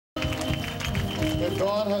If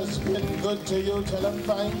God has been good to you, tell him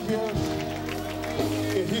thank you.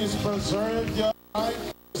 If he's preserved your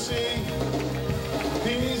life, see,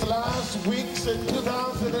 these last weeks in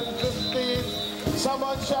 2015,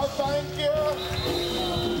 someone shall thank you.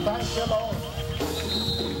 Thank you, Lord.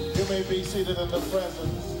 You may be seated in the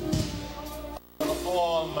presence of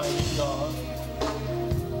Almighty God.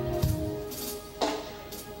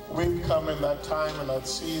 We've come in that time and that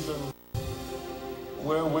season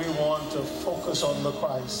where we want to focus on the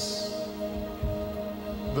Christ,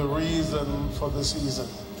 the reason for the season.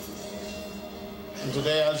 And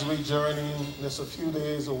today, as we journey just a few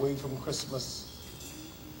days away from Christmas,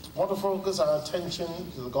 I want to focus our attention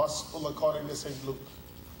to the Gospel according to St. Luke.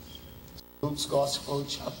 Luke's Gospel,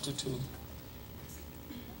 chapter 2,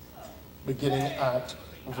 beginning at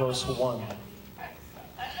verse 1.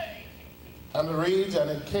 And it reads, "And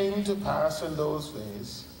it came to pass in those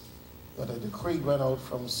days that a decree went out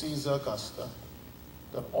from Caesar Augusta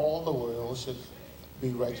that all the world should be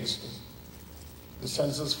registered. The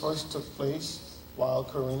census first took place while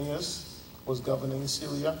Quirinius was governing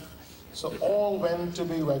Syria. So all went to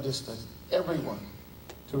be registered, everyone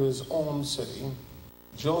to his own city.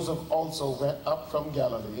 Joseph also went up from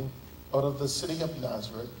Galilee, out of the city of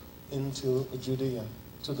Nazareth, into Judea,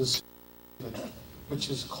 to the city which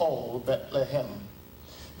is called Bethlehem,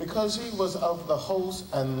 because he was of the house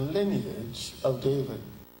and lineage of David,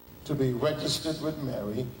 to be registered with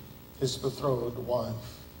Mary, his betrothed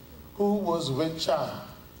wife, who was with child.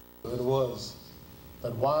 It was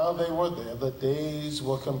that while they were there, the days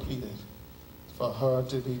were completed for her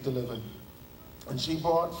to be delivered. And she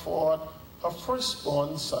brought forth her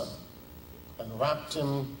firstborn son, and wrapped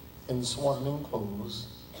him in swaddling clothes,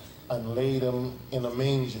 and laid him in a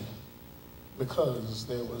manger, because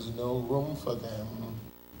there was no room for them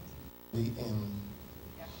in the inn."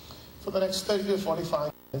 For the next 30 to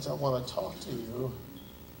 45 minutes, I want to talk to you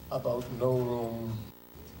about no room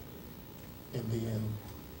in the inn.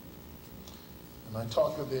 And I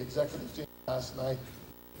talked with the executive team last night,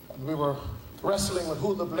 and we were wrestling with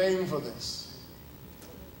who to blame for this.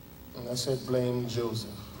 And I said, blame Joseph.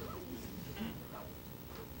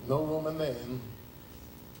 No room in the inn.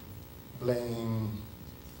 Blame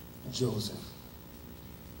Joseph.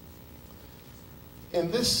 In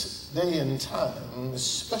this day and time,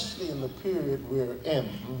 especially in the period we're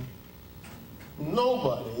in,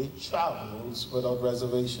 nobody travels without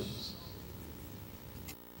reservations.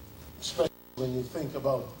 Especially when you think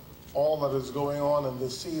about all that is going on in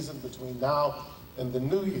this season between now and the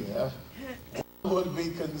new year, one would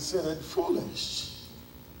be considered foolish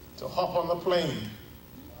to hop on the plane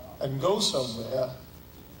and go somewhere,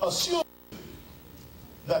 assuming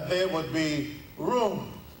that there would be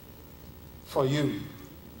room for you.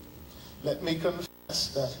 Let me confess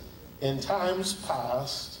that in times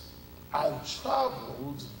past, I've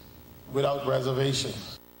traveled without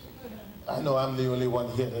reservations. I know I'm the only one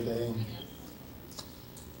here today.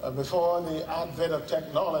 Before the advent of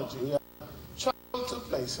technology, I traveled to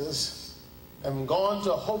places and gone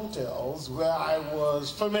to hotels where I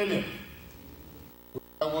was familiar,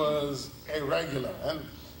 where I was a regular.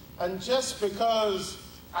 And just because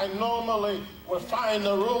I normally would find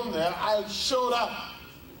a room there, I showed up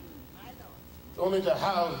only to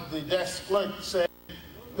have the desk clerk say,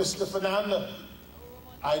 "Mr. Fernando,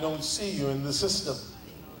 I don't see you in the system."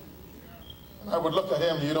 And I would look at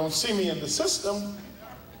him, "You don't see me in the system?"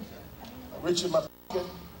 I reach in my pocket,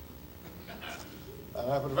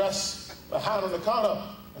 and I would rest my hand on the counter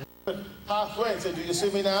and put it halfway and say, "Do you see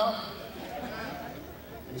me now?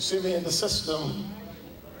 You see me in the system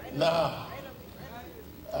now?"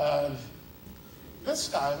 And this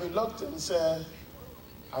time he looked and said,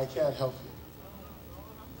 "I can't help you.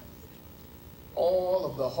 All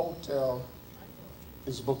of the hotel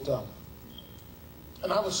is booked up."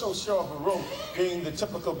 And I was so sure of a room, being the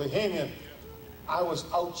typical Bahamian, I was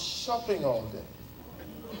out shopping all day.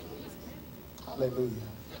 Hallelujah.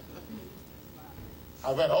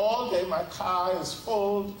 I went all day, my car is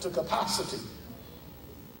full to capacity.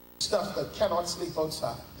 Stuff that cannot sleep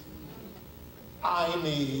outside. I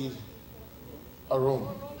need a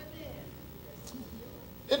room.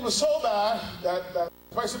 It was so bad that the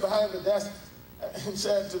person behind the desk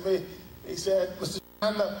said to me, he said, "Mr.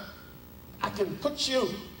 Chandler, I can put you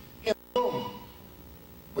in a room,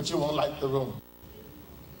 but you won't like the room."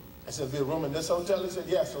 I said, "There'll be a room in this hotel?" He said,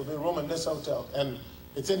 "Yes, there'll be a room in this hotel. And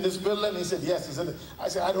it's in this building?" He said, "Yes, it's in it." I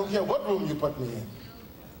said, "I don't care what room you put me in.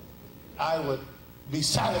 I would be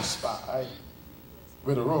satisfied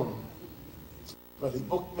with a room." But he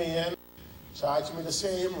booked me in, charged me the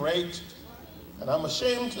same rate, and I'm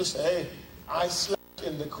ashamed to say I slept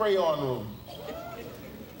in the crayon room.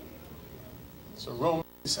 It's a room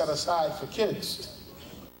set aside for kids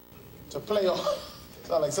to play on.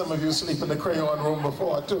 Sound like some of you sleep in the crayon room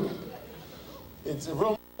before too. It's a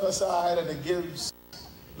room set aside and it gives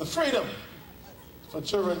the freedom for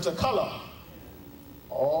children to color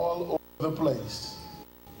all over the place.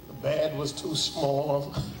 The bed was too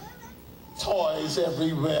small, toys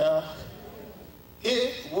everywhere.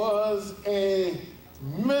 It was a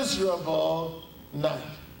miserable night.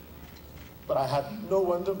 But I had no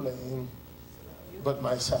one to blame but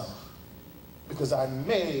myself, because I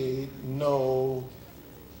made no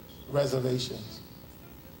reservations.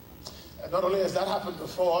 And not only has that happened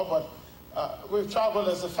before, but we've traveled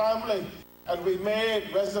as a family and we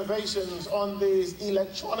made reservations on these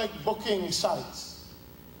electronic booking sites.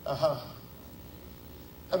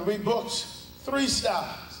 And we booked 3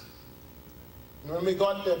 stars. And when we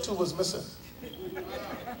got there, 2 was missing.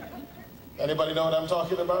 Anybody know what I'm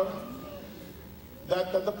talking about?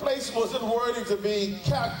 That the place wasn't worthy to be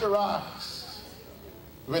characterized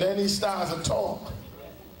with any stars at all.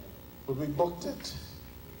 But we booked it.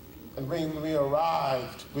 And when we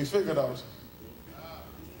arrived, we figured out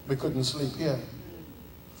we couldn't sleep here.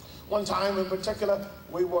 One time in particular,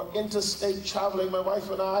 we were interstate traveling, my wife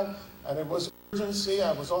and I, and it was emergency.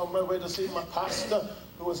 I was on my way to see my pastor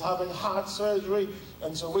who was having heart surgery.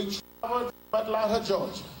 And so we traveled to Atlanta,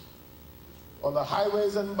 Georgia, on the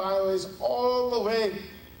highways and byways all the way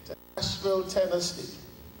to Nashville, Tennessee,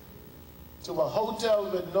 to a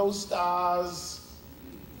hotel with no stars,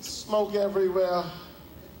 smoke everywhere.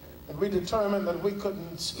 And we determined that we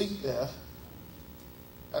couldn't sleep there.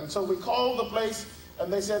 And so we called the place,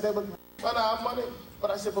 and they said they would refund our money.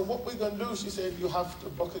 But I said, but what we going to do? She said, you have to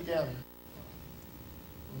book again.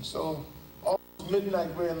 And so almost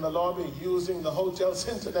midnight, we're in the lobby using the hotel's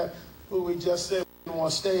internet, who we just said we didn't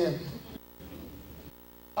want to stay in,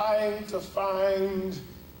 trying to find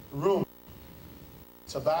room.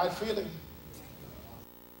 It's a bad feeling.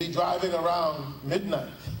 Be driving around midnight,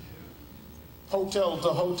 hotel to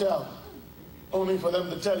hotel, only for them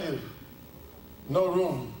to tell you, no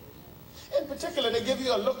room. In particular, they give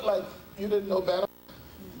you a look like you didn't know better.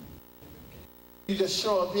 You just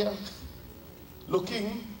show up here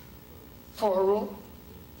looking for a room.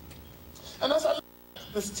 And as I look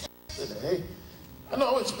at this text today, I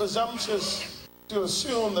know it's presumptuous to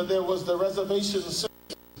assume that there was the reservation system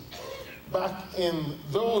back in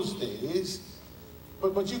those days,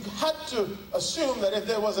 but you had to assume that if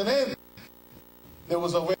there was an inn, there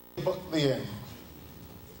was a way to book the inn.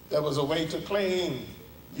 There was a way to claim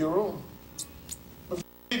your room.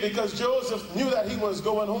 Because Joseph knew that he was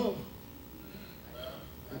going home,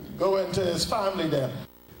 going to his family then,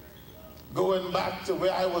 going back to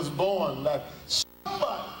where I was born, that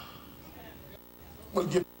somebody will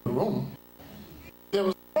give me a room. There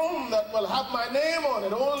was a room that will have my name on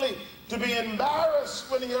it, only to be embarrassed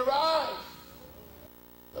when he arrived,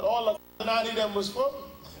 that all the 90 of them was full.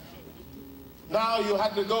 Now you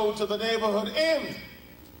had to go to the neighborhood inn,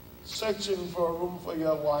 searching for a room for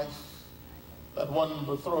your wife that one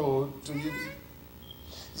betrothed to you.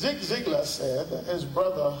 Zig Ziglar said that his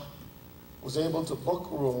brother was able to book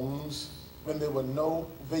rooms when there were no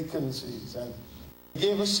vacancies, and he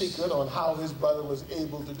gave a secret on how his brother was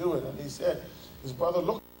able to do it. And he said his brother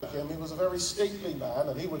looked like him. He was a very stately man,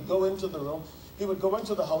 and he would go into the room, he would go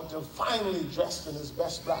into the hotel finely dressed in his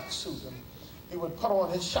best black suit, and he would put on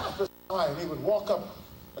his sharpest eye, and he would walk up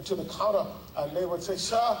to the counter, and they would say,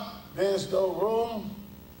 sir, there's no room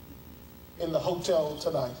in the hotel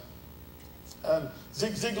tonight. And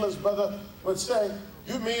Zig Ziglar's brother would say,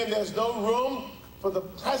 you mean there's no room for the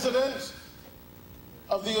President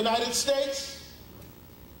of the United States?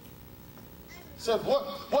 He said,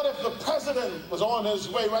 what if the President was on his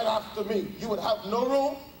way right after me? You would have no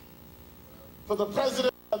room for the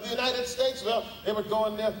President of the United States? Well, they would go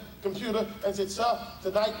on their computer and say, sir,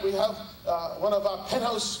 tonight we have one of our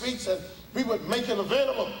penthouse suites, and we would make it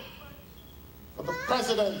available for the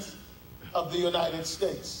President of the United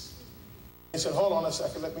States. He said, hold on a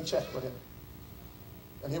second, let me check with him.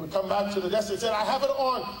 And he would come back to the desk and say, I have it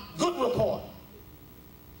on good report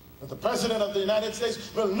that the President of the United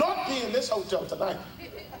States will not be in this hotel tonight.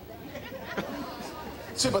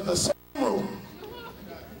 See, but the same room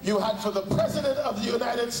you had for the President of the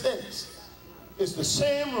United States is the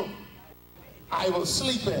same room I will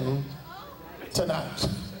sleep in tonight.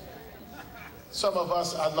 Some of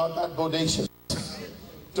us are not that bodacious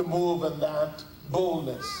to move in that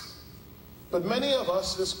boldness. But many of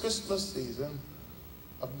us this Christmas season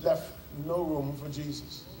have left no room for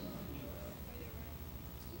Jesus.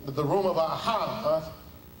 But the room of our heart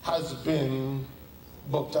has been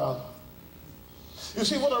booked out. You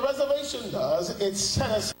see, what a reservation does, it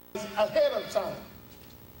sets us ahead of time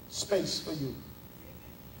space for you.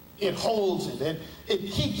 It holds it.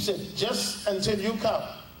 It keeps it just until you come.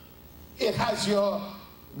 It has your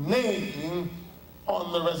name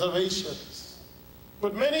on the reservations.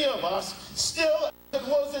 But many of us still, as it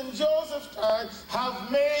was in Joseph's time,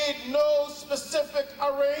 have made no specific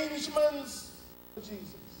arrangements for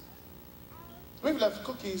Jesus. We've left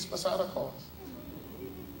cookies for Santa Claus.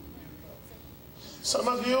 Some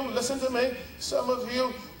of you, listen to me, some of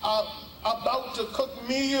you are about to cook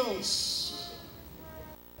meals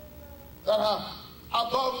that are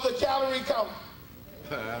above the calorie count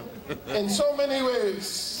in so many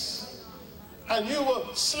ways. And you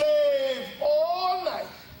will slave all night,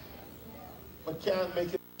 but can't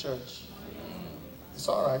make it to church. It's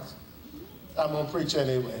all right. I'm going to preach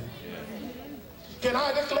anyway. Can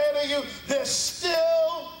I declare to you, there's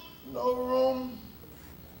still no room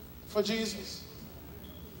for Jesus?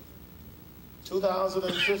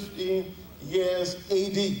 2015 years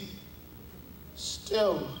AD,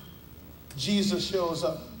 still Jesus shows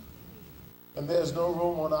up, and there's no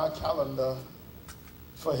room on our calendar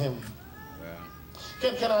for him.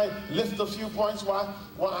 Yeah. Can I lift a few points why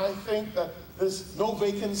I think that this no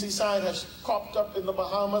vacancy sign has cropped up in the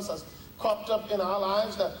Bahamas, has cropped up in our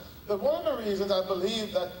lives? That one of the reasons I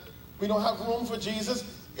believe that we don't have room for Jesus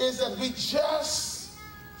is that we just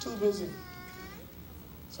too busy.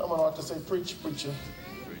 Someone ought to say, preach, preacher.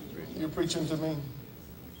 You're preaching to me.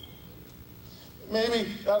 Maybe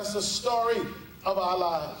that's the story of our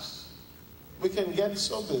lives. We can get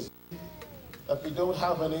so busy that we don't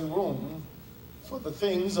have any room for the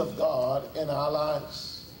things of God in our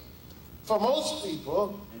lives. For most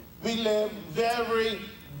people, we live very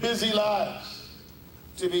busy lives.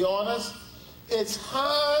 To be honest, it's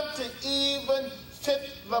hard to even fit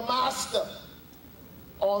the master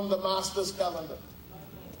on the master's calendar.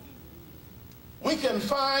 We can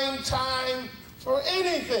find time for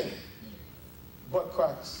anything but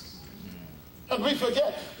Christ. And we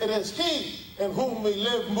forget it is he in whom we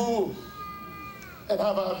live, move, and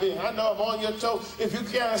have our being. I know I'm on your toe. If you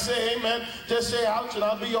can't say amen, just say ouch, and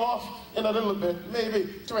I'll be off in a little bit,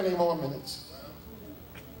 maybe 20 more minutes.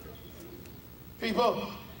 People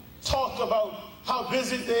talk about how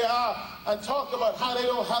busy they are and talk about how they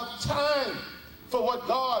don't have time for what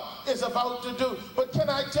God is about to do. But can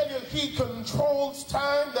I tell you, he controls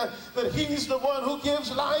time, that he's the one who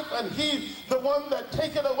gives life, and he's the one that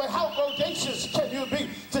takes it away. How bodacious can you be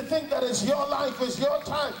to think that it's your life, it's your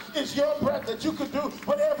time, it's your breath, that you could do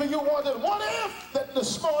whatever you wanted? What if that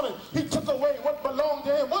this morning he took away what belonged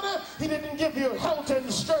to him? What if he didn't give you health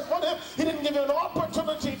and strength? What if he didn't give you an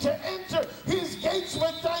opportunity to enter his gates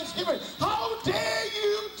with thanksgiving? How dare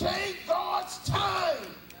you take God's time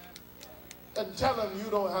and tell him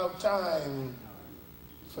you don't have time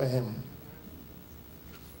for him?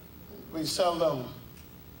 We seldom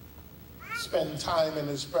spend time in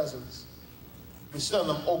his presence. We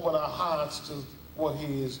seldom open our hearts to what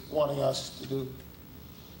he is wanting us to do.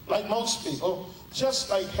 Like most people, just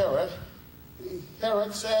like Herod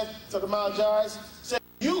said to the Magi's, said,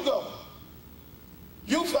 you go,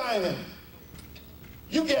 you find him,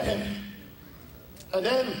 you get him, and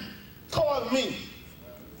then call me,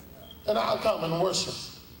 and I'll come and worship.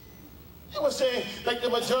 He was saying, like the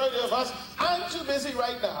majority of us, I'm too busy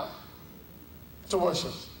right now to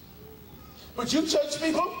worship. But you church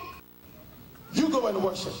people, you go and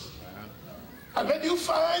worship. And when you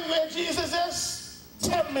find where Jesus is,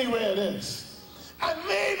 tell me where it is. And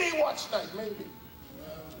maybe watch night,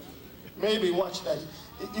 maybe watch night.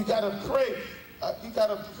 You gotta pray. You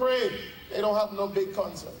gotta pray. They don't have no big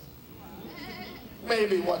concert.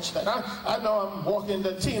 Maybe watch that. I know I'm walking,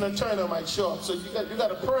 the Tina Turner might show up, so you got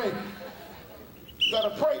to pray. You got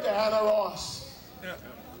to pray to Anna Ross.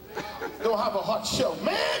 They'll have a hot show.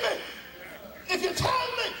 Maybe, if you tell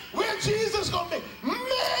me where Jesus is going to be,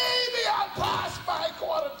 maybe I'll pass by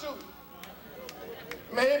 1:45.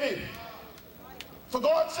 Maybe. For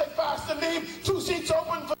God's sake, Pastor, leave 2 seats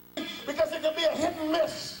open for me, because it could be a hit and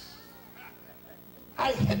miss.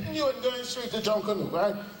 I hitting you and going straight to Junkanoo,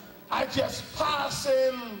 right? I just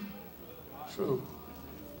passing through.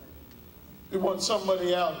 We want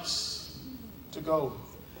somebody else to go.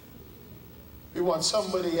 We want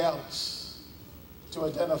somebody else to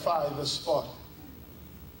identify the spot.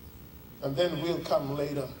 And then we'll come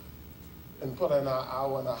later and put in our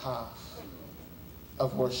hour and a half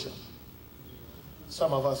of worship.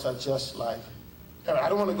 Some of us are just like, and I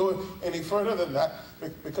don't want to go any further than that,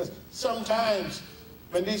 because sometimes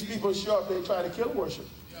when these people show up, they try to kill worship.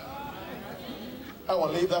 I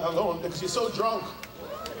want to leave that alone, because you're so drunk,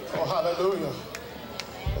 oh hallelujah,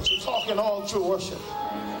 that you're talking all through worship,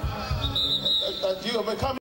 that you have become